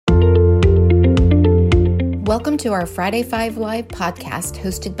Welcome to our Friday 5 Live podcast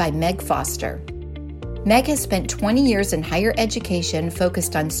hosted by Meg Foster. Meg has spent 20 years in higher education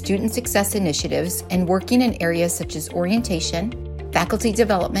focused on student success initiatives and working in areas such as orientation, faculty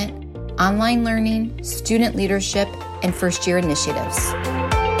development, online learning, student leadership, and first-year initiatives.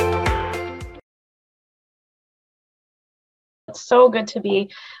 It's so good to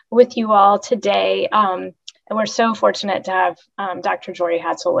be with you all today. And we're so fortunate to have Dr. Jory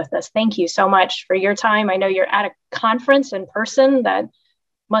Hadsell with us. Thank you so much for your time. I know you're at a conference in person that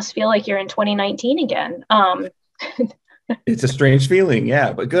must feel like you're in 2019 again. It's a strange feeling,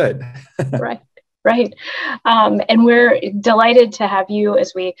 yeah, but good. Right. And we're delighted to have you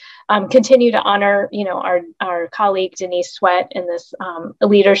as we continue to honor, our colleague Denise Sweat in this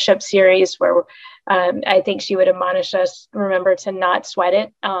leadership series where I think she would admonish us, remember to not sweat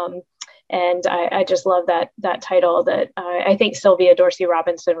it. And I just love that title that I think Sylvia Dorsey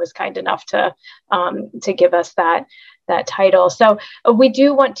Robinson was kind enough to give us that title. So we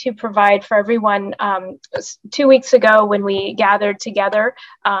do want to provide for everyone. 2 weeks ago, when we gathered together,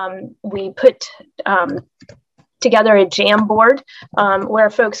 we put together a Jamboard where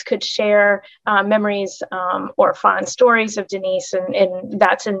folks could share memories or fond stories of Denise, and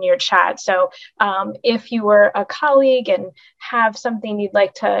that's in your chat. So if you were a colleague and have something you'd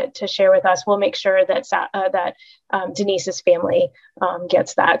like to share with us, we'll make sure that Denise's family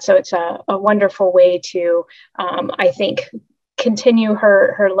gets that. So it's a wonderful way to, I think, continue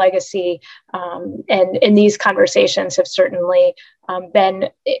her legacy. And these conversations have certainly been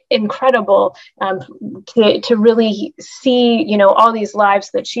incredible to really see, all these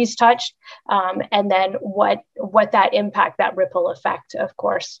lives that she's touched, and then what that impact, that ripple effect, of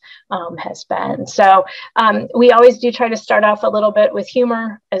course, has been. So we always do try to start off a little bit with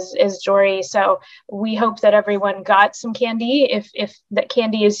humor, as Jory. So we hope that everyone got some candy, if that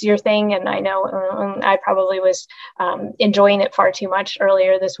candy is your thing. And I know I probably was enjoying it far too much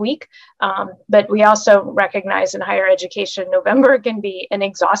earlier this week. But we also recognize in higher education, November can be an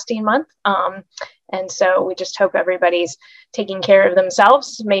exhausting month. And so we just hope everybody's taking care of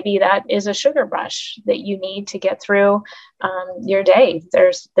themselves. Maybe that is a sugar rush that you need to get through your day.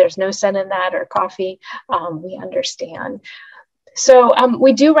 There's no sin in that, or coffee. We understand. So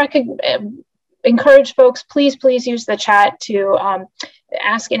we do encourage folks, please use the chat to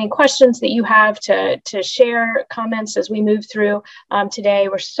ask any questions that you have, to share comments as we move through today.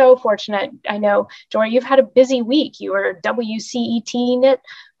 We're so fortunate. I know, Jory, you've had a busy week. You were WCETing it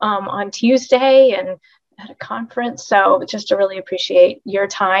on Tuesday and at a conference. So just to really appreciate your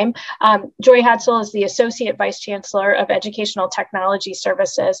time. Jory Hadsell is the Associate Vice Chancellor of Educational Technology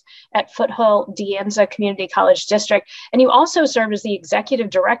Services at Foothill De Anza Community College District. And you also serve as the Executive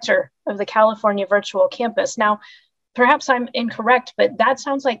Director of the California Virtual Campus. Now, perhaps I'm incorrect, but that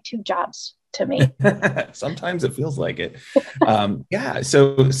sounds like two jobs to me. Sometimes it feels like it.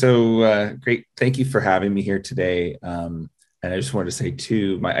 So great. Thank you for having me here today. And I just wanted to say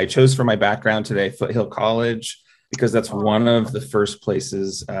too, I chose for my background today, Foothill College, because that's one of the first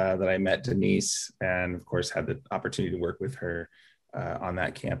places that I met Denise, and of course had the opportunity to work with her on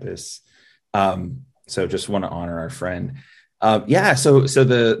that campus. So just want to honor our friend. So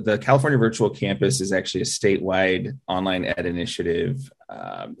the California Virtual Campus is actually a statewide online ed initiative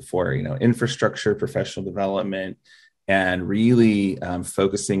for infrastructure, professional development, and really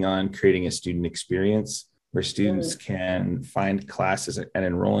focusing on creating a student experience where students can find classes and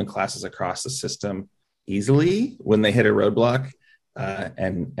enroll in classes across the system easily when they hit a roadblock,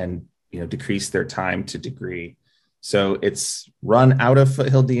 and decrease their time to degree. So it's run out of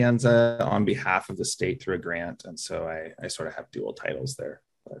Foothill De Anza on behalf of the state through a grant. And so I sort of have dual titles there.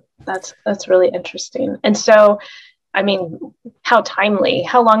 That's really interesting. And so, I mean, how timely,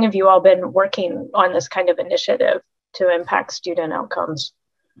 how long have you all been working on this kind of initiative to impact student outcomes?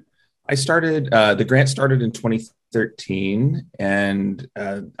 I started, the grant started in 2013, and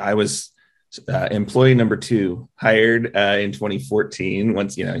I was employee number 2, hired in 2014,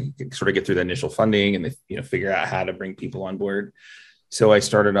 once, you sort of get through the initial funding and figure out how to bring people on board. So I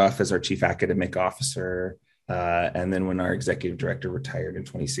started off as our chief academic officer. And then when our executive director retired in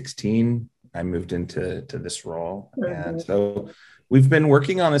 2016, I moved into this role. Mm-hmm. And so we've been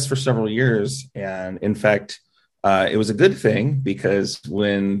working on this for several years. And in fact, it was a good thing, because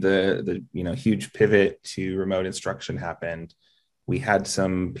when the huge pivot to remote instruction happened, we had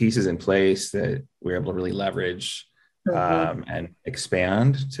some pieces in place that we were able to really leverage and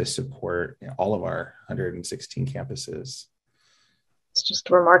expand to support all of our 116 campuses. It's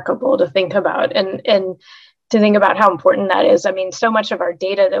just remarkable to think about, and to think about how important that is. I mean, so much of our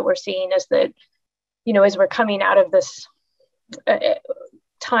data that we're seeing is that, as we're coming out of this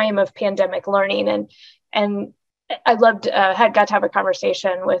time of pandemic learning. And I got to have a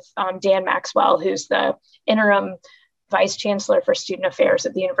conversation with Dan Maxwell, who's the interim vice chancellor for student affairs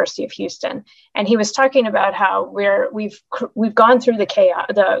at the University of Houston, and he was talking about how we've gone through the chaos,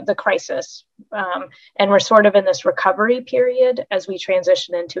 the crisis, and we're sort of in this recovery period as we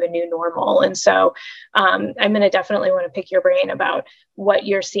transition into a new normal. And so, I'm going to definitely want to pick your brain about what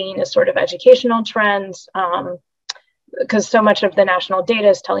you're seeing as sort of educational trends, because so much of the national data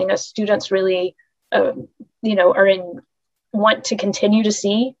is telling us students really, want to continue to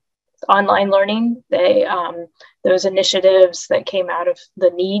see online learning. They those initiatives that came out of the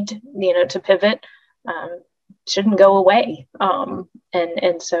need, to pivot, shouldn't go away.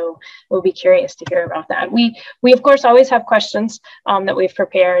 And so we'll be curious to hear about that. We of course always have questions that we've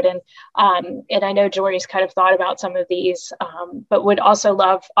prepared, and I know Jory's kind of thought about some of these, but would also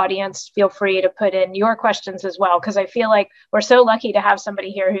love, audience, feel free to put in your questions as well, because I feel like we're so lucky to have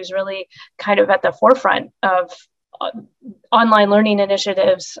somebody here who's really kind of at the forefront of online learning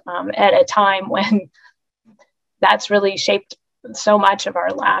initiatives at a time when that's really shaped so much of our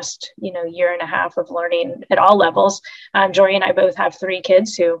last, year and a half of learning at all levels. Jory and I both have 3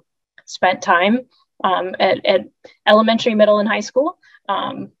 kids who spent time at elementary, middle, and high school,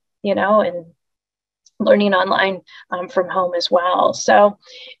 and learning online from home as well. So,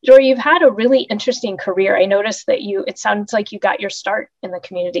 Jory, you've had a really interesting career. I noticed that it sounds like you got your start in the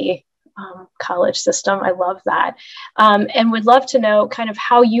community college system. I love that. And would love to know kind of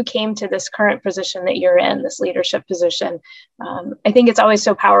how you came to this current position that you're in, this leadership position. I think it's always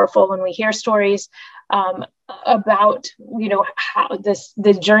so powerful when we hear stories about, how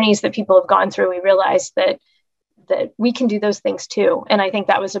the journeys that people have gone through. We realize that we can do those things too. And I think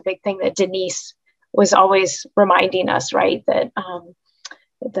that was a big thing that Denise was always reminding us, right? That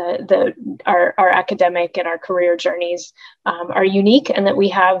our academic and our career journeys are unique, and that we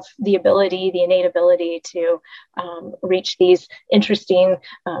have the innate ability to reach these interesting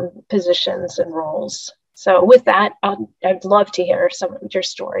positions and roles. So with that, I'd love to hear some of your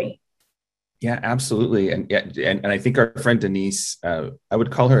story. Yeah, absolutely. And I think our friend Denise, I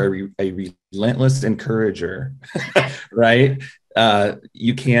would call her a relentless encourager, right?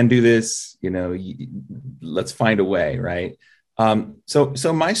 You can do this, let's find a way, right?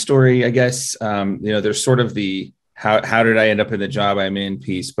 So my story, I guess, there's sort of the how did I end up in the job I'm in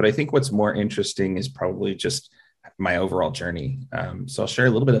piece, but I think what's more interesting is probably just my overall journey. So I'll share a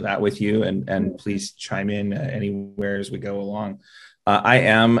little bit of that with you, and please chime in anywhere as we go along. I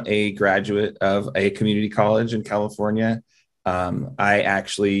am a graduate of a community college in California. I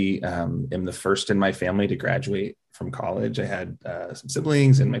actually am the first in my family to graduate from college. I had some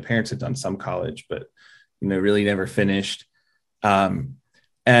siblings, and my parents had done some college, but really never finished. And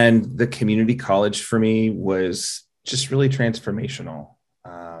the community college for me was just really transformational.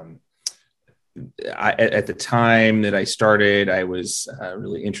 At the time that I started, I was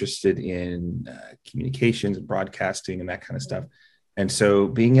really interested in communications and broadcasting and that kind of stuff. And so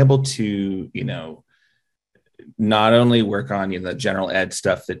being able to, not only work on the general ed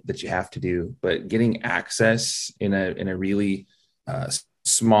stuff that you have to do, but getting access in a really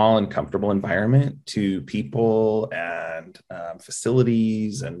small and comfortable environment to people and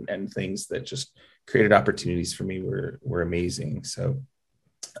facilities and things that just created opportunities for me were amazing. So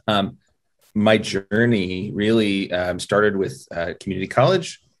my journey really started with community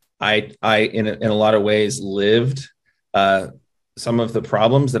college. I in a lot of ways lived some of the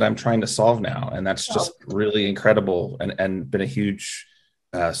problems that I'm trying to solve now. And that's just really incredible and been a huge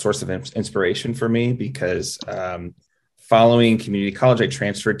source of inspiration for me, because following community college, I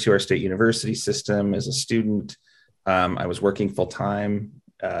transferred to our state university system as a student. I was working full time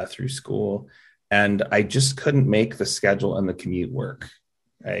through school, and I just couldn't make the schedule and the commute work,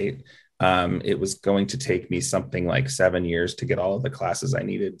 right? It was going to take me something like 7 years to get all of the classes I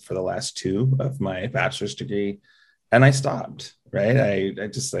needed for the last 2 of my bachelor's degree. And I stopped, right? I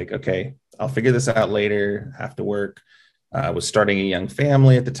just okay, I'll figure this out later, have to work. I was starting a young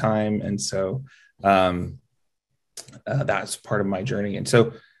family at the time. And so that's part of my journey. And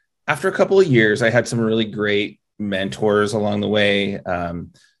so after a couple of years, I had some really great mentors along the way.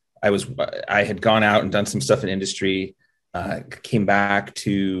 I had gone out and done some stuff in industry, came back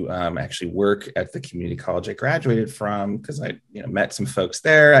to actually work at the community college I graduated from, because I met some folks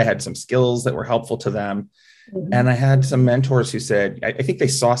there. I had some skills that were helpful to them. Mm-hmm. And I had some mentors who said, I think they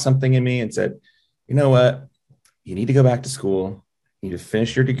saw something in me and said, you know what, you need to go back to school. You need to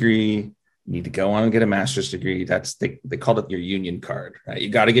finish your degree. You need to go on and get a master's degree. They called it your union card, right? You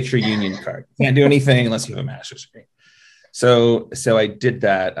got to get your union card. You can't do anything unless you have a master's degree. So I did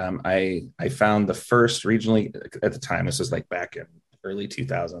that. I found the first regionally, at the time, this was back in early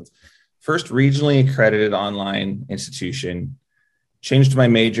 2000s. First regionally accredited online institution. Changed my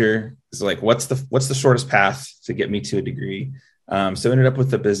major. It's like, what's the shortest path to get me to a degree? So ended up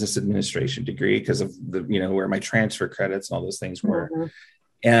with a business administration degree because of the, where my transfer credits and all those things were. Mm-hmm.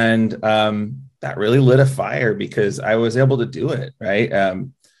 And that really lit a fire because I was able to do it, right?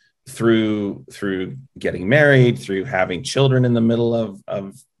 Through getting married, through having children in the middle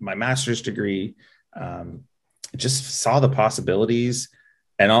of my master's degree, just saw the possibilities.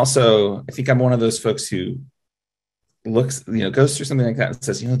 And also, I think I'm one of those folks who goes through something like that and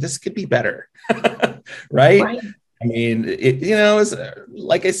says, this could be better, right? I mean, it was,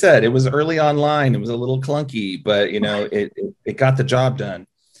 like I said, it was early online. It was a little clunky, but, it got the job done.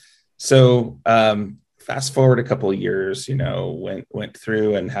 So fast forward a couple of years, went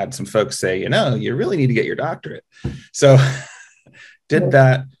through and had some folks say, you really need to get your doctorate. So did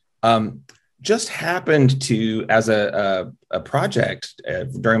that. Just happened to, as a project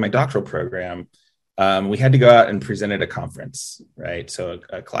during my doctoral program, we had to go out and present at a conference, right? So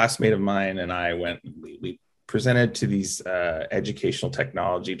a classmate of mine and I we presented to these educational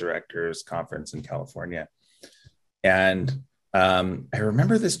technology directors conference in California. And I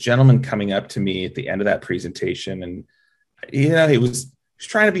remember this gentleman coming up to me at the end of that presentation, and he was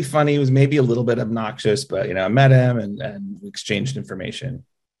trying to be funny. He was maybe a little bit obnoxious, but I met him and we exchanged information.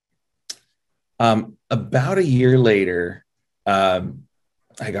 About a year later, I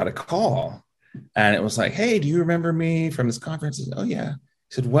got a call, and it was like, "Hey, do you remember me from this conference?" I said, "Oh yeah."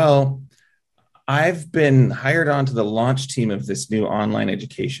 He said, "Well, I've been hired onto the launch team of this new online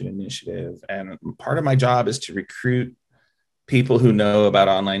education initiative, and part of my job is to recruit people who know about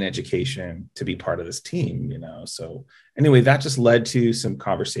online education to be part of this team." So anyway, that just led to some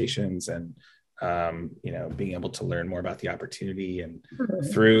conversations and being able to learn more about the opportunity, and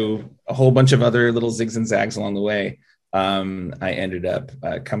through a whole bunch of other little zigs and zags along the way, I ended up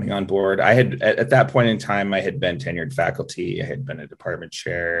coming on board. I had, at that point in time, I had been tenured faculty. I had been a department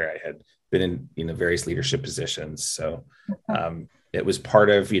chair. I had been in, various leadership positions. So it was part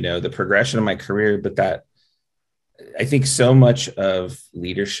of, the progression of my career, but that I think so much of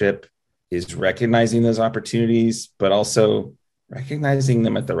leadership is recognizing those opportunities, but also recognizing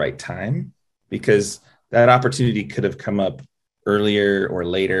them at the right time, because that opportunity could have come up earlier or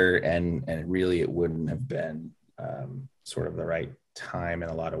later, and really it wouldn't have been sort of the right time in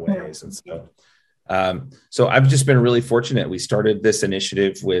a lot of ways. And so I've just been really fortunate. We started this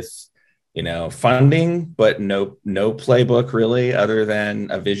initiative with funding, but no playbook really, other than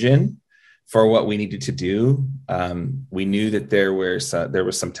a vision for what we needed to do. We knew that there was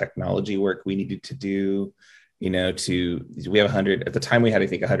some technology work we needed to do. We have 100 at the time. We had, I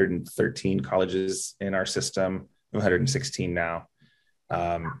think, 113 colleges in our system, 116 now.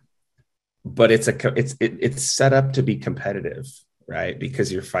 But it's set up to be competitive, right?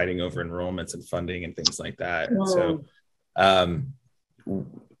 Because you're fighting over enrollments and funding and things like that. And so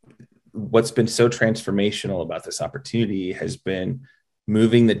what's been so transformational about this opportunity has been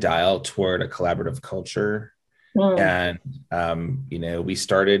moving the dial toward a collaborative culture. And, we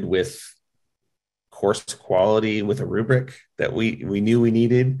started with course quality with a rubric that we knew we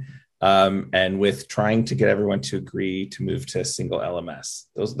needed, and with trying to get everyone to agree to move to a single LMS.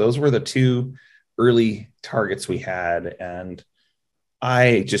 Those were the two early targets we had. And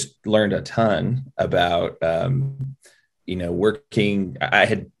I just learned a ton about, working. I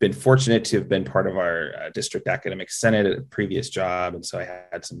had been fortunate to have been part of our district academic senate at a previous job. And so I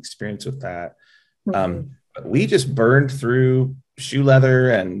had some experience with that. But we just burned through shoe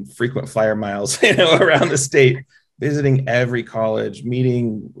leather and frequent flyer miles, around the state, visiting every college,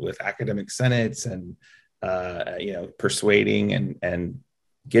 meeting with academic senates, and, persuading and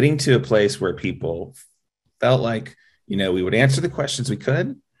getting to a place where people felt like, we would answer the questions we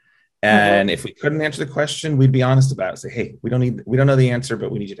could. And if we couldn't answer the question, we'd be honest about it. Say, hey, we don't know the answer,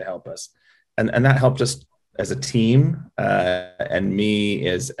 but we need you to help us. And that helped us as a team, and me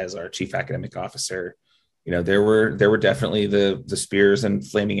as our chief academic officer. There were definitely the spears and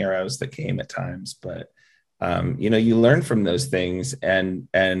flaming arrows that came at times, but you learn from those things.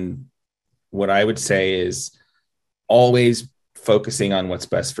 And what I would say is always focusing on what's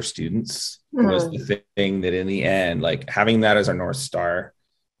best for students was the thing that in the end, like having that as our North Star,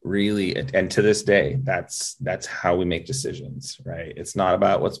 really, and to this day, that's how we make decisions, right? It's not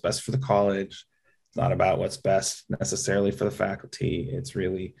about what's best for the college. It's not about what's best necessarily for the faculty. It's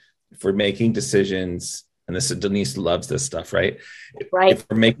really, if we're making decisions, and Denise loves this stuff, right? Right. If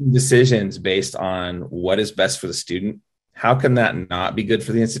we're making decisions based on what is best for the student, how can that not be good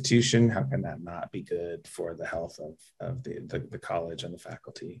for the institution? How can that not be good for the health of the college and the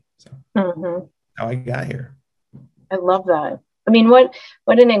faculty? So how I got here. I love that. mean, what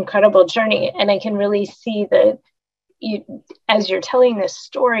an incredible journey. And I can really see that as you're telling this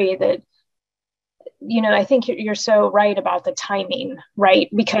story, that, I think you're so right about the timing, right?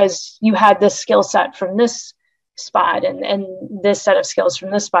 Because you had this skill set from this spot and this set of skills from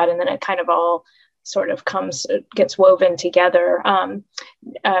this spot, and then it kind of all sort of gets woven together.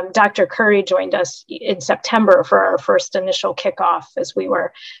 Dr. Curry joined us in September for our first initial kickoff as we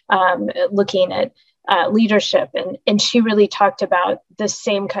were looking at leadership. And she really talked about the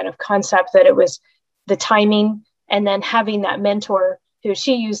same kind of concept, that it was the timing and then having that mentor who,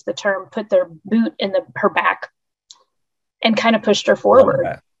 she used the term, put their boot in her back and kind of pushed her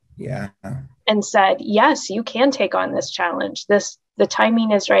forward. Yeah. And said, yes, you can take on this challenge. The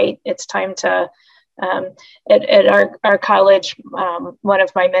timing is right. It's time to, at our college, one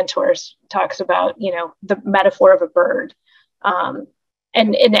of my mentors talks about, the metaphor of a bird.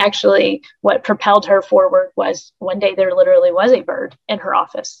 And actually what propelled her forward was one day there literally was a bird in her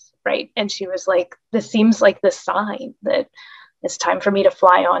office, right? And she was like, this seems like the sign that it's time for me to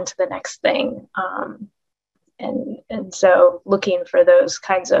fly on to the next thing. And so looking for those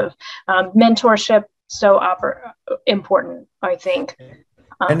kinds of mentorship, so important, I think.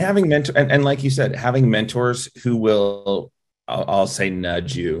 And having and like you said, having mentors who will, I'll say,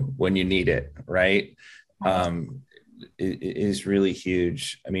 nudge you when you need it, right? Is really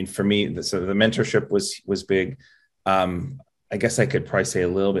huge. I mean, for me, so the mentorship was big. I guess I could probably say a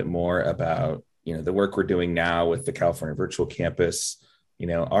little bit more about, the work we're doing now with the California Virtual Campus.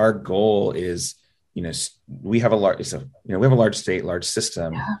 Our goal is, we have a large state, large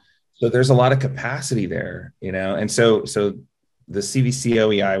system. Yeah. So there's a lot of capacity there, and so the CVC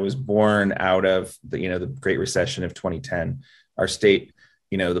OEI was born out of the Great Recession of 2010. Our state,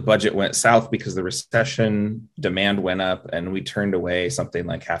 the budget went south because the recession, demand went up, and we turned away something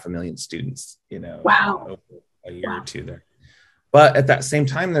like 500,000 students, wow, over a year or two there. But at that same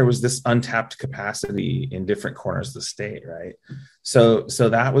time, there was this untapped capacity in different corners of the state, right? So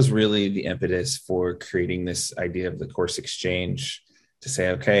that was really the impetus for creating this idea of the course exchange, to say,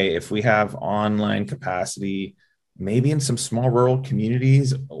 okay, if we have online capacity, maybe in some small rural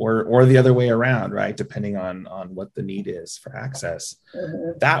communities, or the other way around, right? Depending on what the need is for access.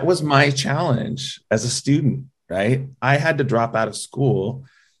 Mm-hmm. That was my challenge as a student, right? I had to drop out of school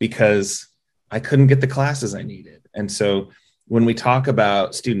because I couldn't get the classes I needed. And so when we talk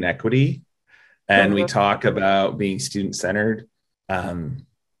about student equity and we talk about being student-centered,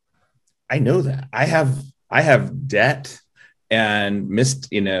 I know that I have debt and missed,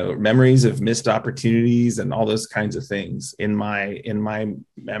 memories of missed opportunities and all those kinds of things in my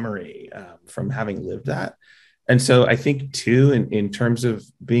memory from having lived that. And so I think too, in terms of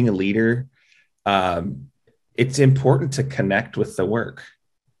being a leader, it's important to connect with the work,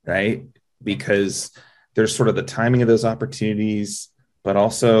 right? Because there's sort of the timing of those opportunities, but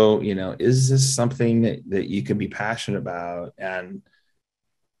also, is this something that you can be passionate about? And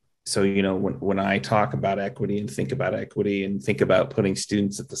so, when I talk about equity and think about putting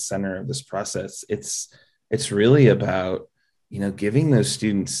students at the center of this process, it's really about, giving those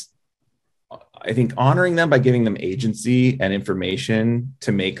students, I think, honoring them by giving them agency and information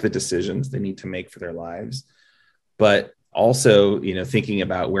to make the decisions they need to make for their lives. But also, thinking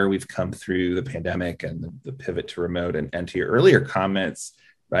about where we've come through the pandemic and the pivot to remote, and to your earlier comments,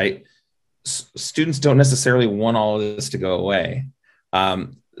 right? Students don't necessarily want all of this to go away.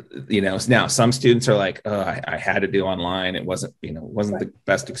 Now some students are like, oh, I had to do online. It wasn't the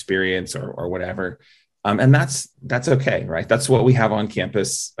best experience or whatever. And that's okay, right? That's what we have on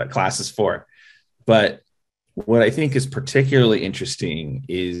campus classes for. But what I think is particularly interesting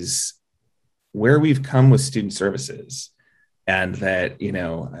is where we've come with student services. And that,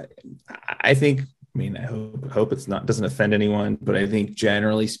 I think, I hope it's doesn't offend anyone, but I think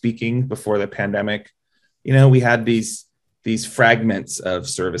generally speaking, before the pandemic, we had these fragments of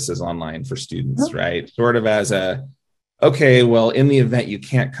services online for students, right? Sort of as okay, well, in the event you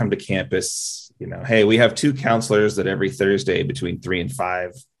can't come to campus, hey, we have 2 counselors that every Thursday between 3 and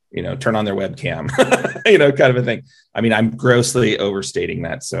 5, turn on their webcam, kind of a thing. I mean, I'm grossly overstating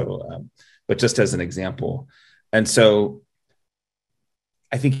that. So, but just as an example. And so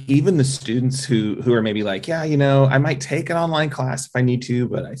I think even the students who are maybe like, yeah, I might take an online class if I need to,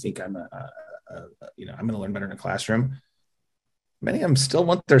 but I think I'm going to learn better in a classroom. Many of them still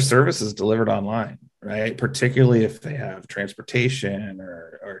want their services delivered online, right? Particularly if they have transportation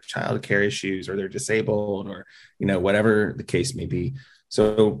or childcare issues, or they're disabled, or, whatever the case may be.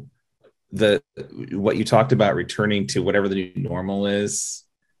 So what you talked about, returning to whatever the new normal is,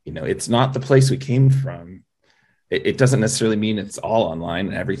 it's not the place we came from. It doesn't necessarily mean it's all online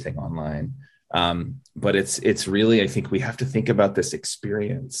and everything online. But it's really, I think we have to think about this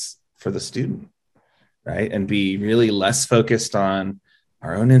experience for the student, right? And be really less focused on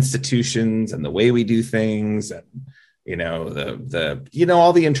our own institutions and the way we do things, and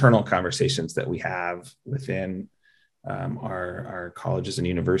all the internal conversations that we have within our colleges and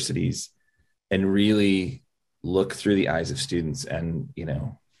universities, and really look through the eyes of students and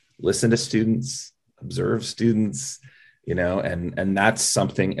listen to students, observe students, and that's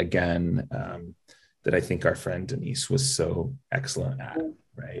something, again, that I think our friend Denise was so excellent at,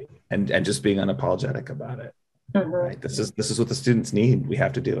 right? And just being unapologetic about it. Right. This is what the students need. We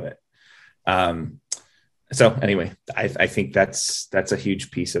have to do it. So anyway, I think that's a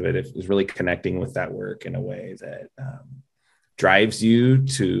huge piece of it. It is really connecting with that work in a way that drives you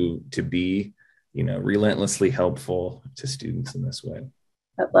to be, relentlessly helpful to students in this way.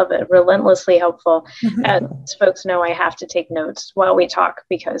 I love it. Relentlessly helpful. As folks know, I have to take notes while we talk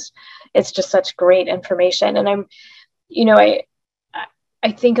because it's just such great information. And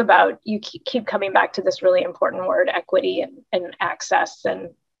I think about, you keep coming back to this really important word, equity and access. And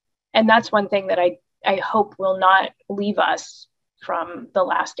that's one thing that I hope will not leave us from the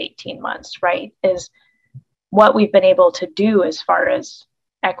last 18 months, right? Is what we've been able to do as far as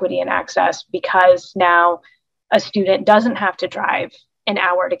equity and access, because now a student doesn't have to drive an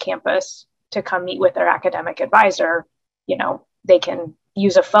hour to campus to come meet with their academic advisor. They can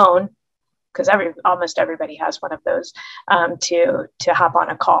use a phone, because almost everybody has one of those, to hop on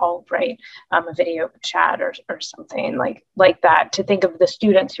a call, right? A video chat or something like that, to think of the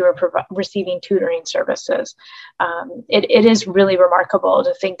students who are receiving tutoring services. It is really remarkable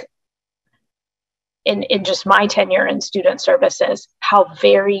to think in just my tenure in student services, how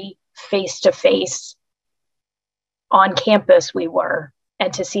very face-to-face on campus we were,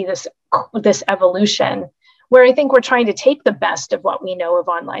 and to see this evolution where I think we're trying to take the best of what we know of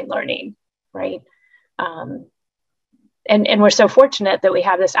online learning, right? And we're so fortunate that we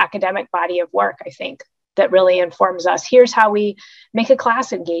have this academic body of work, I think, that really informs us. Here's how we make a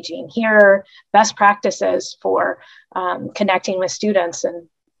class engaging. Here are best practices for connecting with students. And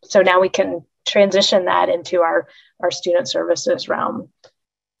so now we can transition that into our student services realm.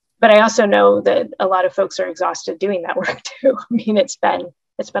 But I also know that a lot of folks are exhausted doing that work too. I mean, it's been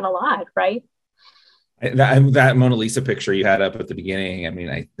a lot, right? That Mona Lisa picture you had up at the beginning, I mean,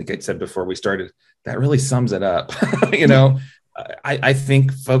 I think I said before we started, that really sums it up. I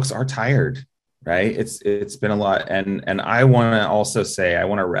think folks are tired, right? It's been a lot. And I want to also say, I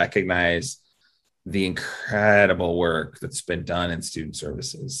want to recognize the incredible work that's been done in student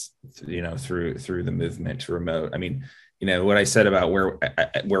services, through the movement to remote. I mean, what I said about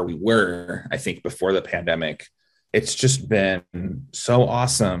where we were, I think before the pandemic, it's just been so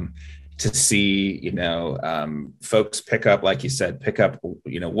awesome to see, folks pick up, like you said,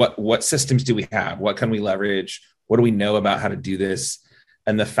 what systems do we have? What can we leverage? What do we know about how to do this?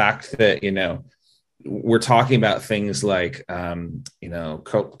 And the fact that, we're talking about things like,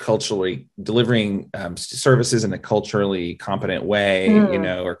 culturally delivering services in a culturally competent way,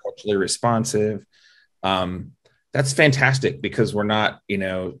 or culturally responsive. That's fantastic, because we're not,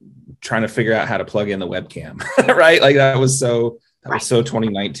 trying to figure out how to plug in the webcam, right? Like that was so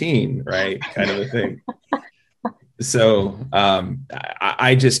 2019, right? Kind of a thing. So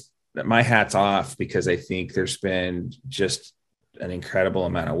I just, my hat's off, because I think there's been just an incredible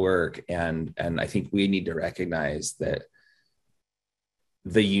amount of work. And I think we need to recognize that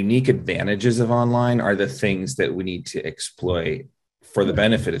the unique advantages of online are the things that we need to exploit for the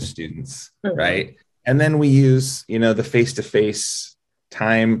benefit of students, right? And then we use, the face-to-face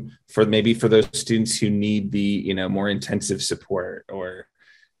time for those students who need the, more intensive support, or,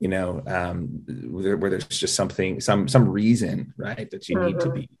 where there's just some reason, right, that you need to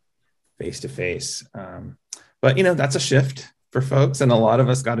be face-to-face. But, that's a shift for folks. And a lot of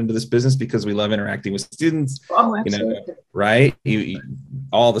us got into this business because we love interacting with students, right?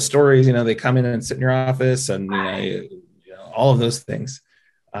 All the stories, they come in and sit in your office, and, all of those things.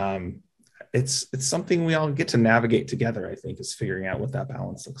 It's something we all get to navigate together, I think, is figuring out what that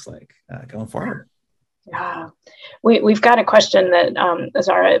balance looks like going forward. Yeah, we've got a question that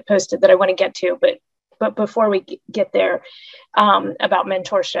Azara posted that I want to get to, but before we get there, about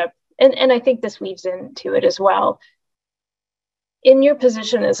mentorship, and I think this weaves into it as well. In your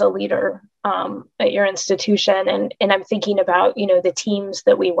position as a leader at your institution, and I'm thinking about, the teams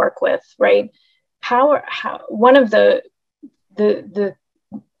that we work with, right? How one of the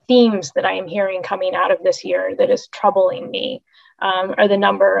themes that I am hearing coming out of this year that is troubling me are the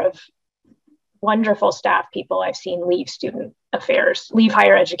number of wonderful staff people I've seen leave student affairs, leave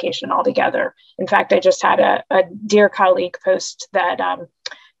higher education altogether. In fact, I just had a dear colleague post that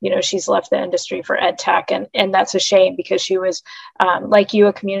she's left the industry for ed tech, and that's a shame, because she was, like you,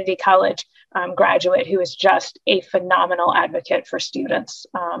 a community college graduate who is just a phenomenal advocate for students.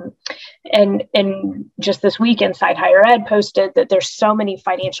 And just this week, Inside Higher Ed posted that there's so many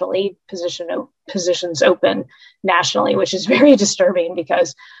financial aid positions open nationally, which is very disturbing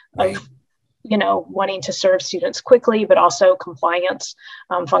because of wanting to serve students quickly, but also compliance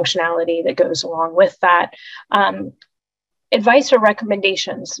functionality that goes along with that. Advice or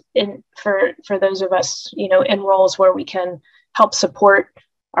recommendations for those of us, in roles where we can help support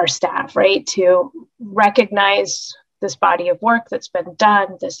our staff, right? To recognize this body of work that's been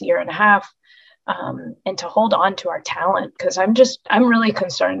done this year and a half, and to hold on to our talent. Because I'm really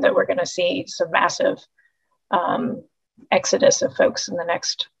concerned that we're going to see some massive exodus of folks in the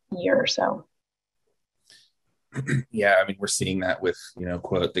next year or so. Yeah, I mean, we're seeing that with,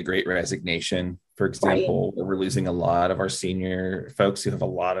 quote, the Great Resignation, for example. Right. We're losing a lot of our senior folks who have a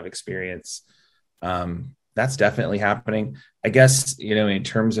lot of experience. That's definitely happening. I guess, in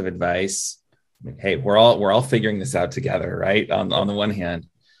terms of advice, hey, we're all figuring this out together, right? On the one hand,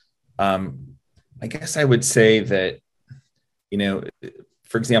 I guess I would say that,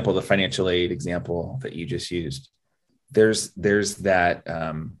 for example, the financial aid example that you just used, there's that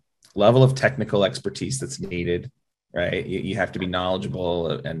level of technical expertise that's needed, right? You have to be knowledgeable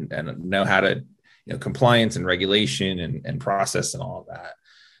and know how to, compliance and regulation and process and all of that.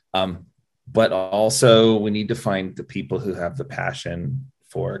 But also we need to find the people who have the passion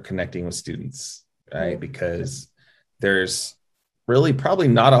for connecting with students, right? Because there's really probably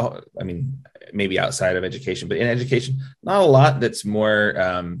not maybe outside of education, but in education, not a lot that's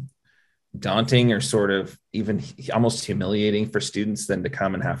more daunting or sort of even almost humiliating for students than to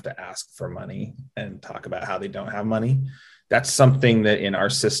come and have to ask for money and talk about how they don't have money. That's something that in our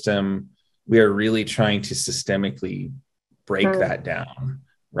system, we are really trying to systemically break that down,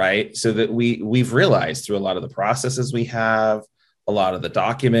 right? So that we've realized through a lot of the processes we have, a lot of the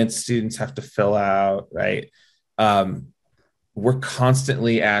documents students have to fill out, right? We're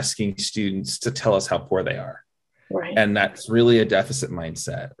constantly asking students to tell us how poor they are. Right. And that's really a deficit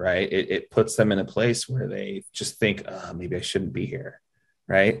mindset, right? It puts them in a place where they just think, maybe I shouldn't be here,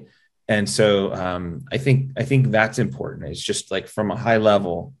 right? And so I think that's important. It's just like from a high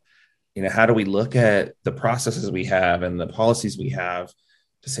level, how do we look at the processes we have and the policies we have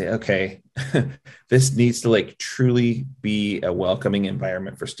to say, okay, this needs to like truly be a welcoming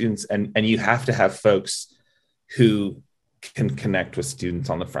environment for students. And you have to have folks who can connect with students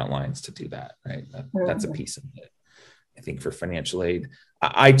on the front lines to do that, right? That's a piece of it. I think for financial aid,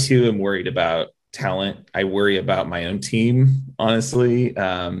 I too am worried about talent. I worry about my own team, honestly.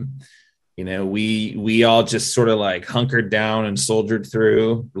 We all just sort of like hunkered down and soldiered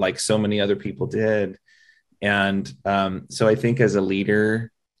through like so many other people did. And so I think as a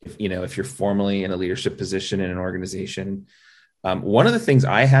leader, if you're formally in a leadership position in an organization, one of the things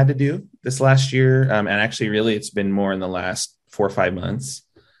I had to do this last year, and actually really it's been more in the last 4 or 5 months,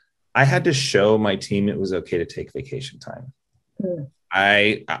 I had to show my team it was okay to take vacation time.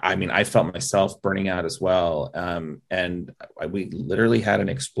 I felt myself burning out as well. And we literally had an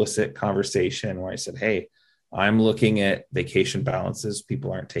explicit conversation where I said, hey, I'm looking at vacation balances.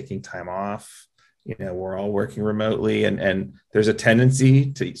 People aren't taking time off. We're all working remotely and there's a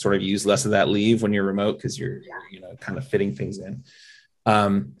tendency to sort of use less of that leave when you're remote because you're kind of fitting things in.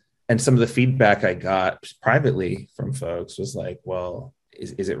 And some of the feedback I got privately from folks was like, well,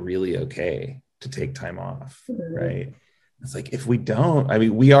 is it really okay to take time off? Right. It's like, if we don't,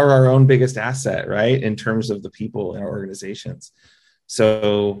 we are our own biggest asset, right? In terms of the people in our organizations.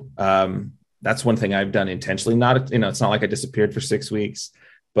 So that's one thing I've done intentionally. It's not like I disappeared for 6 weeks,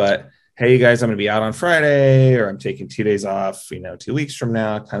 but hey, you guys, I'm going to be out on Friday, or I'm taking 2 days off, 2 weeks from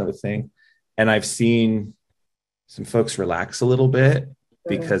now, kind of a thing. And I've seen some folks relax a little bit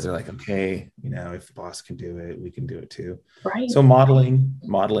because they're like, okay, if the boss can do it, we can do it too. Right. So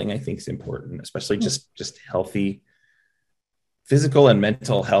modeling, I think is important, especially just healthy physical and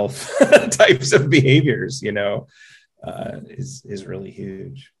mental health types of behaviors, is really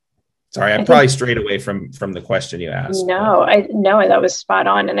huge. Sorry, I probably strayed away from the question you asked. No, that was spot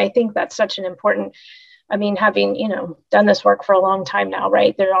on. And I think that's such an important, having, done this work for a long time now,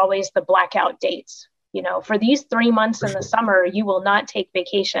 right? There are always the blackout dates. For these 3 months in the summer, you will not take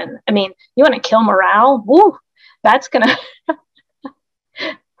vacation. You want to kill morale? Woo, that's going to,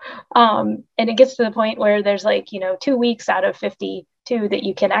 and it gets to the point where there's 2 weeks out of 52 that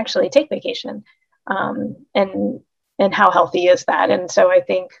you can actually take vacation. And how healthy is that? And so I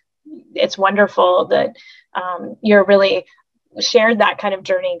think it's wonderful that you're really shared that kind of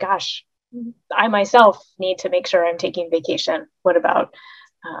journey. Gosh, I myself need to make sure I'm taking vacation. What about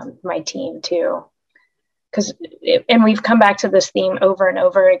my team too. And we've come back to this theme over and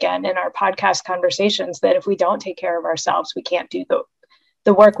over again in our podcast conversations, that if we don't take care of ourselves, we can't do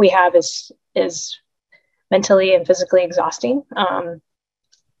the work we have is mentally and physically exhausting. And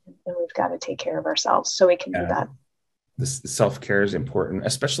we've got to take care of ourselves so we can do that. This self-care is important,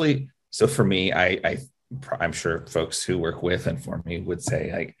 especially. So for me, I'm sure folks who work with and for me would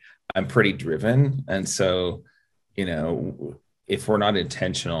say, like, I'm pretty driven. And so, if we're not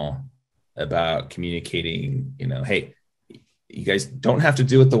intentional about communicating, hey, you guys don't have to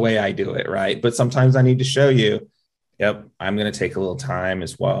do it the way I do it, right? But sometimes I need to show you, yep, I'm going to take a little time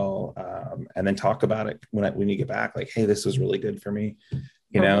as well. And then talk about it when you get back, like, hey, this was really good for me.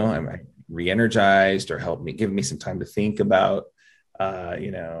 I'm re-energized, or give me some time to think about,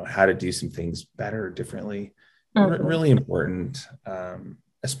 how to do some things better, differently. Really important,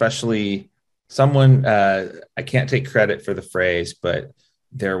 especially someone, I can't take credit for the phrase, but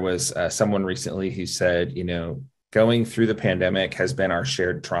there was someone recently who said, going through the pandemic has been our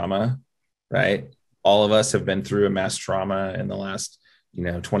shared trauma, right? All of us have been through a mass trauma in the last,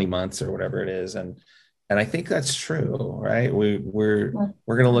 20 months or whatever it is. And I think that's true, right? We're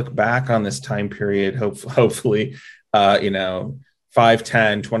going to look back on this time period, hopefully, 5,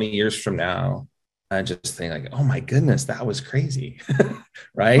 10, 20 years from now, and just think like, oh my goodness, that was crazy.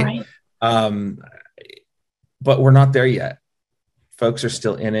 Right. But we're not there yet. Folks are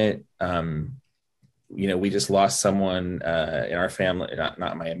still in it. We just lost someone in our family,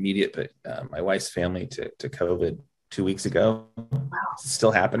 not my immediate, but my wife's family to COVID 2 weeks ago. Wow. It's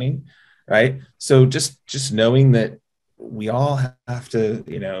still happening. Right. So just knowing that we all have to,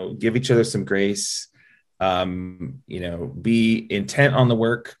 give each other some grace, be intent on the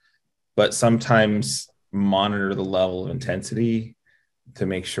work, but sometimes monitor the level of intensity to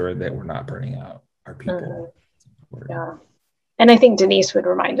make sure that we're not burning out our people. Yeah. And I think Denise would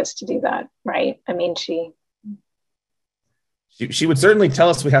remind us to do that, right? I mean, she would certainly tell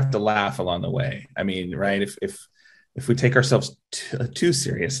us we have to laugh along the way. I mean, right. If we take ourselves too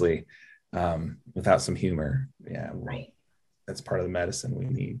seriously, without some humor, right. That's part of the medicine we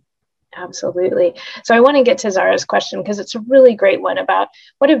need. Absolutely. So I want to get to Zara's question, because it's a really great one about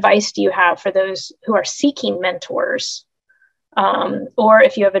what advice do you have for those who are seeking mentors, or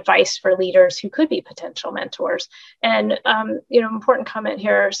if you have advice for leaders who could be potential mentors. And, important comment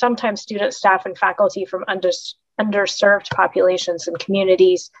here, sometimes students, staff, and faculty from underserved populations and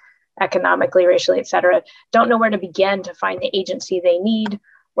communities, economically, racially, et cetera, don't know where to begin to find the agency they need,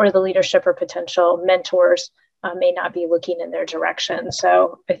 or the leadership or potential mentors may not be looking in their direction.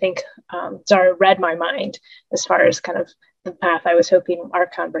 So I think Zara read my mind as far as kind of the path I was hoping our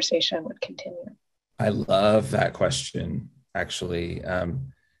conversation would continue. I love that question, actually.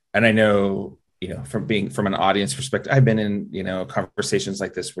 And I know, from an audience perspective, I've been in, conversations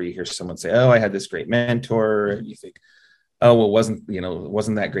like this where you hear someone say, oh, I had this great mentor. And you think, oh, well, wasn't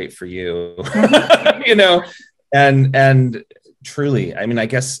that great for you? And truly, I mean, I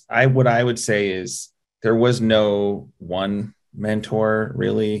guess what I would say is there was no one mentor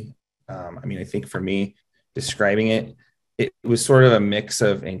really. I think for me, describing it was sort of a mix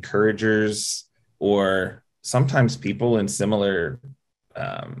of encouragers, or sometimes people in similar,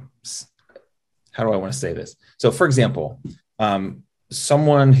 how do I want to say this? So for example,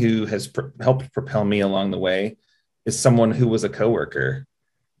 someone who has helped propel me along the way is someone who was a coworker,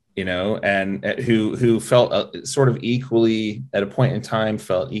 and who felt sort of equally, at a point in time,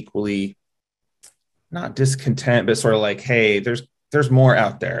 felt equally not discontent, but sort of like, hey, there's more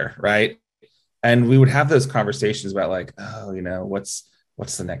out there, right? And we would have those conversations about like, oh, what's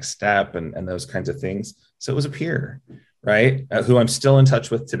the next step, and those kinds of things. So it was a peer, right? Who I'm still in touch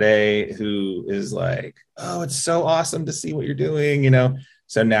with today, who is like, oh, it's so awesome to see what you're doing,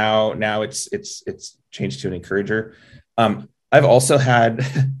 So now it's changed to an encourager. I've also had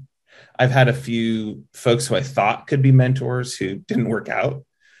a few folks who I thought could be mentors who didn't work out.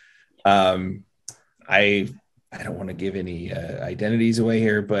 I don't want to give any identities away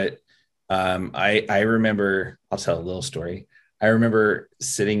here, but I remember, I'll tell a little story. I remember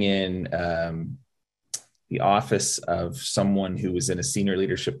sitting in the office of someone who was in a senior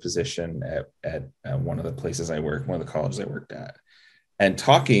leadership position at one of the places I work, one of the colleges I worked at, and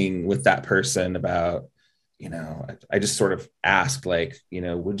talking with that person about, I just sort of asked, like,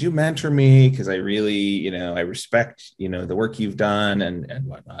 would you mentor me? Because I really, I respect, the work you've done and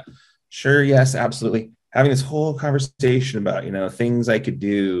whatnot. Sure. Yes, absolutely. Having this whole conversation about, things I could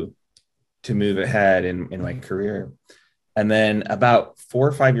do to move ahead in my career. And then about 4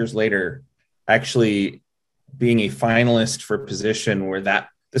 or 5 years later, actually being a finalist for a position where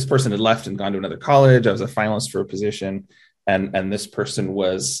this person had left and gone to another college. I was a finalist for a position. and this person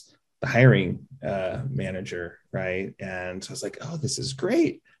was the hiring manager, right? And so I was like, oh, this is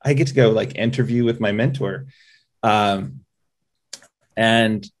great. I get to go like interview with my mentor. And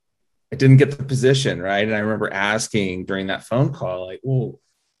I didn't get the position, right? And I remember asking during that phone call, like, well,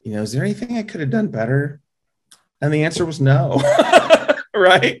 is there anything I could have done better? And the answer was no,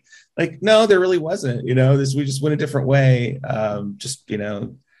 right? Like, no, there really wasn't, we just went a different way.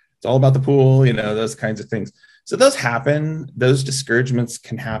 It's all about the pool, those kinds of things. So those happen, those discouragements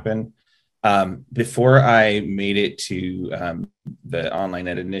can happen. Before I made it to the Online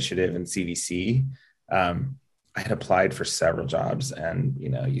Ed Initiative and CVC, I had applied for several jobs, and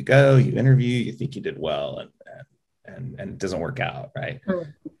you go, you interview, you think you did well, and it doesn't work out, right?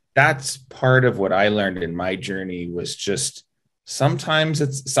 That's part of what I learned in my journey, was just sometimes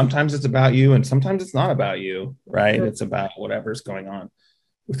it's about you, and sometimes it's not about you, right? It's about whatever's going on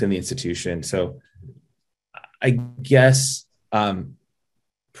within the institution. So I guess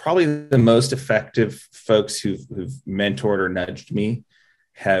probably the most effective folks who've mentored or nudged me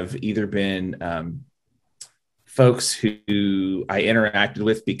have either been folks who I interacted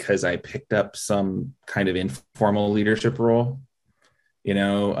with because I picked up some kind of informal leadership role,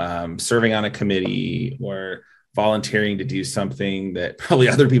 serving on a committee or volunteering to do something that probably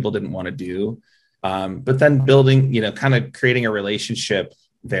other people didn't want to do. But then building, kind of creating a relationship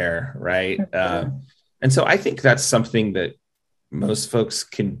there, right? And so I think that's something that most folks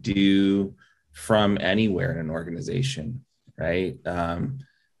can do from anywhere in an organization, right? So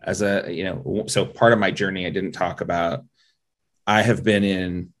part of my journey I didn't talk about, I have been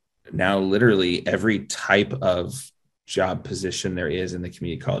in now literally every type of job position there is in the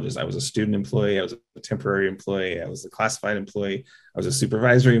community colleges. I was a student employee, I was a temporary employee, I was a classified employee, I was a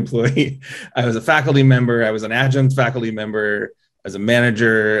supervisory employee, I was a faculty member, I was an adjunct faculty member, as a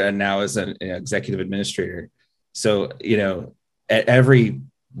manager, and now as an executive administrator. So, at every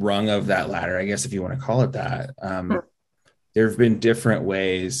rung of that ladder, I guess, if you want to call it that, there have been different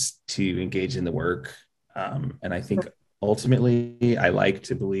ways to engage in the work. And I think ultimately I like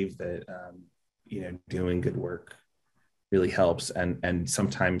to believe that, doing good work really helps. And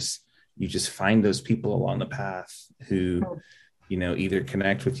sometimes you just find those people along the path who, either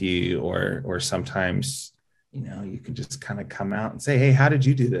connect with you or sometimes, you can just kind of come out and say, hey, how did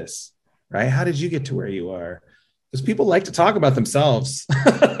you do this? Right? How did you get to where you are? Because people like to talk about themselves,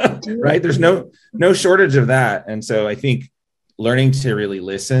 right? There's no shortage of that. And so I think learning to really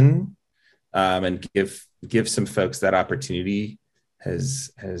listen and give some folks that opportunity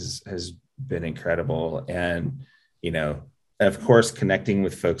has been incredible. And, of course, connecting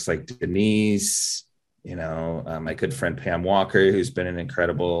with folks like Denise, my good friend Pam Walker, who's been an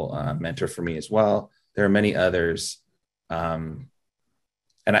incredible mentor for me as well. There are many others. And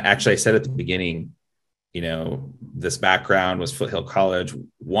I said at the beginning, this background was Foothill College.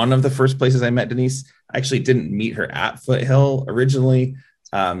 One of the first places I met Denise, I actually didn't meet her at Foothill originally.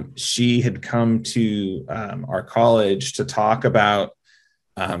 She had come to our college to talk about,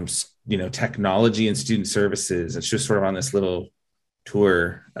 technology and student services. And she was sort of on this little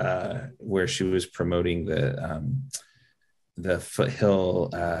tour where she was promoting the Foothill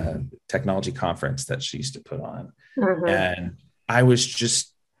Technology Conference that she used to put on. And I was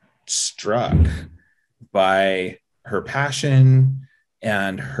just struck by her passion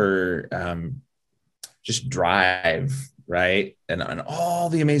and her just drive, right? And all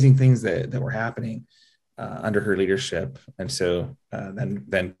the amazing things that were happening under her leadership. And so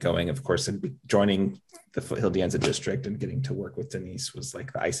then going, of course, and joining the Foothill De Anza district and getting to work with Denise was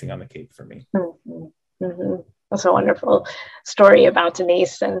like the icing on the cake for me. That's a wonderful story about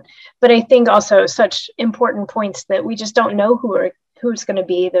Denise. But I think also such important points that we just don't know who's going to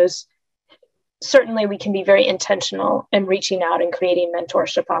be those. Certainly we can be very intentional in reaching out and creating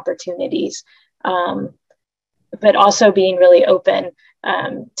mentorship opportunities, but also being really open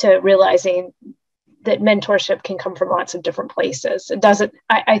to realizing that mentorship can come from lots of different places. It doesn't,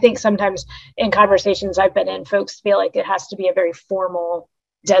 I think sometimes in conversations I've been in, folks feel like it has to be a very formal,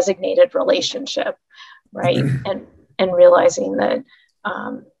 designated relationship, right? and realizing that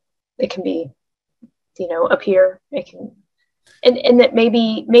it can be, up here, it can, and that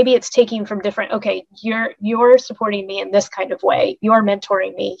maybe it's taking from different, okay, you're supporting me in this kind of way, you're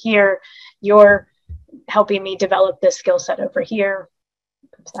mentoring me here, you're helping me develop this skill set over here.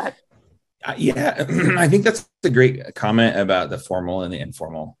 Yeah, I think that's a great comment about the formal and the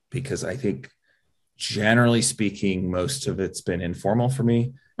informal, because I think generally speaking, most of it's been informal for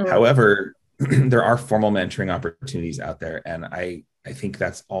me. However, there are formal mentoring opportunities out there. And I think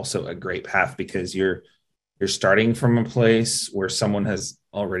that's also a great path, because you're you're starting from a place where someone has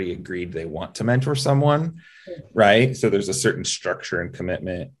already agreed they want to mentor someone, right? So there's a certain structure and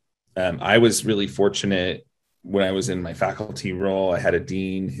commitment. I was really fortunate when I was in my faculty role. I had a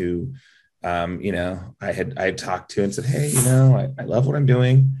dean who, I had talked to and said, hey, I love what I'm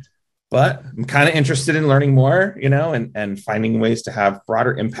doing, but I'm kind of interested in learning more, and finding ways to have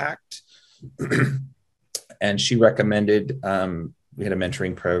broader impact. And she recommended, we had a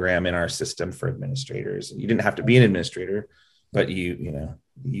mentoring program in our system for administrators. You didn't have to be an administrator, but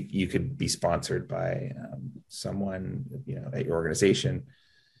you could be sponsored by someone, at your organization.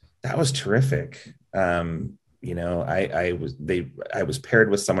 That was terrific. I was paired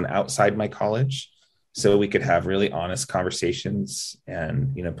with someone outside my college, so we could have really honest conversations.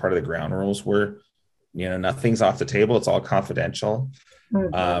 And, part of the ground rules were, nothing's off the table. It's all confidential.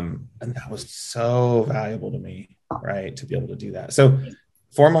 And that was so valuable to me, right? To be able to do that. So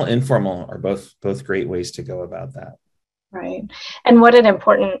formal, informal are both great ways to go about that. Right. And what an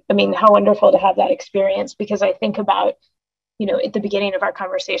important, how wonderful to have that experience, because I think about, at the beginning of our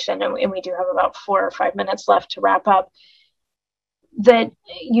conversation, and we do have about 4 or 5 minutes left to wrap up, that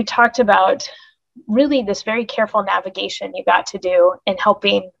you talked about really this very careful navigation you got to do in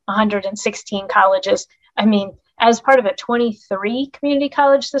helping 116 colleges. As part of a 23 community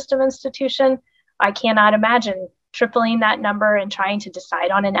college system institution, I cannot imagine tripling that number and trying to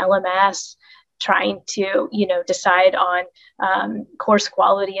decide on an LMS, trying to, decide on course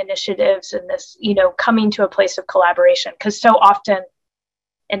quality initiatives, and this, coming to a place of collaboration. Because so often,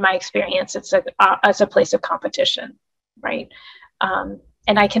 in my experience, it's a place of competition, right?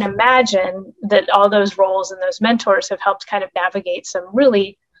 And I can imagine that all those roles and those mentors have helped kind of navigate some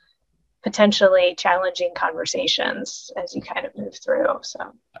really potentially challenging conversations as you kind of move through. So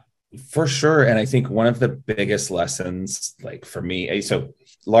for sure. And I think one of the biggest lessons, like for me, so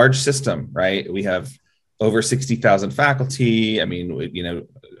large system, right? We have over 60,000 faculty.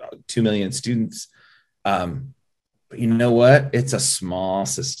 2 million students. But you know what? It's a small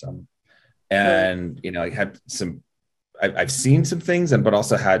system. And, I've seen some things, but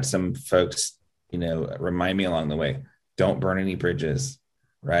also had some folks, remind me along the way, don't burn any bridges,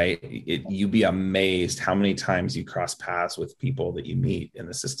 right? You'd be amazed how many times you cross paths with people that you meet in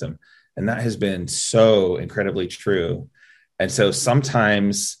the system. And that has been so incredibly true. And so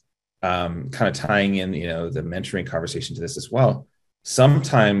sometimes, kind of tying in, the mentoring conversation to this as well,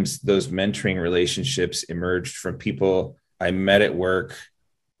 sometimes those mentoring relationships emerged from people I met at work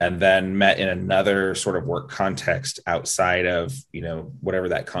and then met in another sort of work context outside of, whatever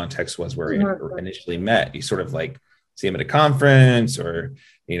that context was where we initially met. You sort of like see them at a conference, or,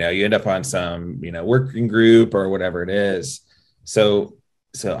 you end up on some, working group or whatever it is. So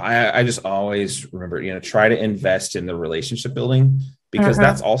I just always remember, try to invest in the relationship building, because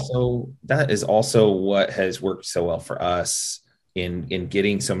that is also what has worked so well for us in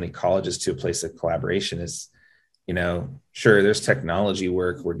getting so many colleges to a place of collaboration. Is, sure, there's technology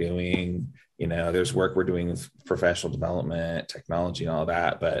work we're doing, there's work we're doing with professional development, technology and all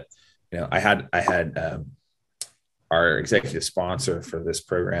that. But, I had our executive sponsor for this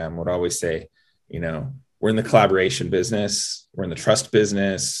program would always say, we're in the collaboration business, we're in the trust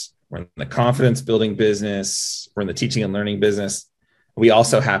business, we're in the confidence building business, we're in the teaching and learning business. We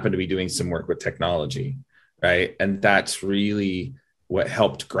also happen to be doing some work with technology, right? And that's really what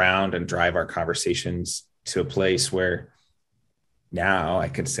helped ground and drive our conversations to a place where now I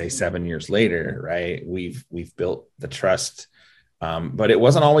can say 7 years later, right, we've built the trust. But it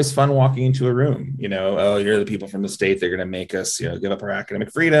wasn't always fun walking into a room, oh, you're the people from the state, they're going to make us, give up our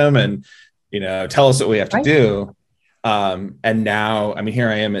academic freedom and, tell us what we have to do. And now, here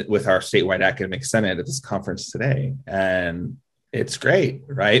I am with our statewide academic senate at this conference today, and it's great,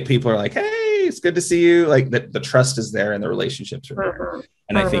 right? People are like, hey, it's good to see you. Like the trust is there and the relationships are there.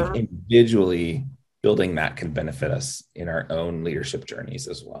 And I think individually building that can benefit us in our own leadership journeys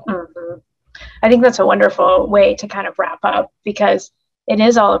as well. I think that's a wonderful way to kind of wrap up, because it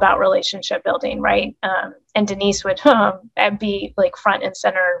is all about relationship building, right? And Denise would be like front and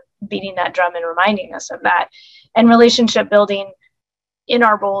center, beating that drum and reminding us of that. And relationship building in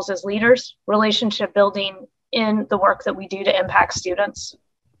our roles as leaders, relationship building in the work that we do to impact students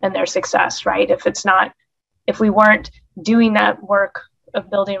and their success, right? If we weren't doing that work of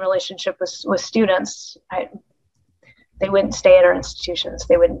building relationship with students, they wouldn't stay at our institutions.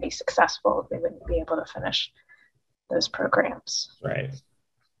 They wouldn't be successful. They wouldn't be able to finish those programs. Right.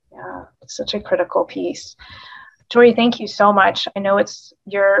 Yeah, it's such a critical piece. Tori, thank you so much. I know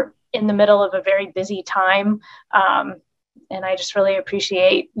you're in the middle of a very busy time, and I just really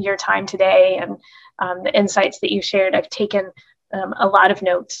appreciate your time today and the insights that you shared. I've taken a lot of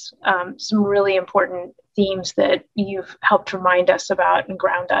notes, some really important themes that you've helped remind us about and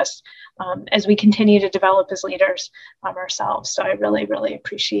ground us as we continue to develop as leaders ourselves. So I really, really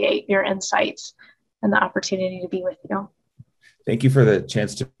appreciate your insights and the opportunity to be with you. Thank you for the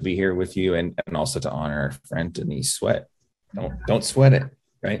chance to be here with you, and also to honor our friend Denise Sweat. Don't sweat it,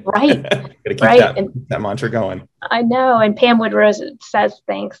 right? Right. Gotta keep right. that mantra going. I know. And Pam Woodrose says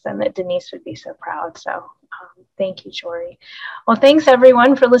thanks, and that Denise would be so proud. So thank you, Jory. Well, thanks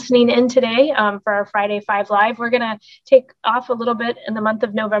everyone for listening in today for our Friday 5 Live. We're going to take off a little bit in the month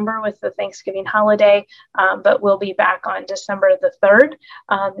of November with the Thanksgiving holiday, but we'll be back on December the 3rd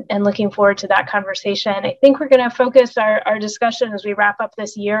and looking forward to that conversation. I think we're going to focus our discussion as we wrap up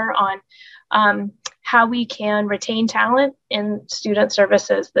this year on how we can retain talent in student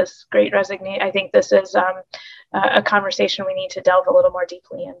services, this great resignation. I think this is a conversation we need to delve a little more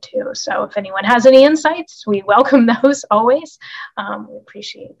deeply into. So if anyone has any insights, we welcome those always. We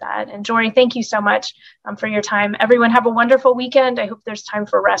appreciate that. And Jory, thank you so much for your time. Everyone have a wonderful weekend. I hope there's time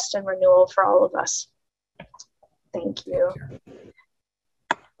for rest and renewal for all of us. Thank you.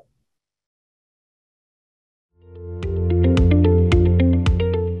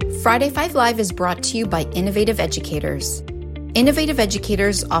 Friday 5 Live is brought to you by Innovative Educators. Innovative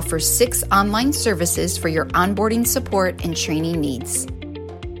Educators offers 6 online services for your onboarding support and training needs.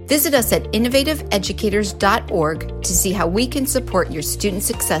 Visit us at innovativeeducators.org to see how we can support your student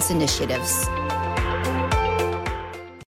success initiatives.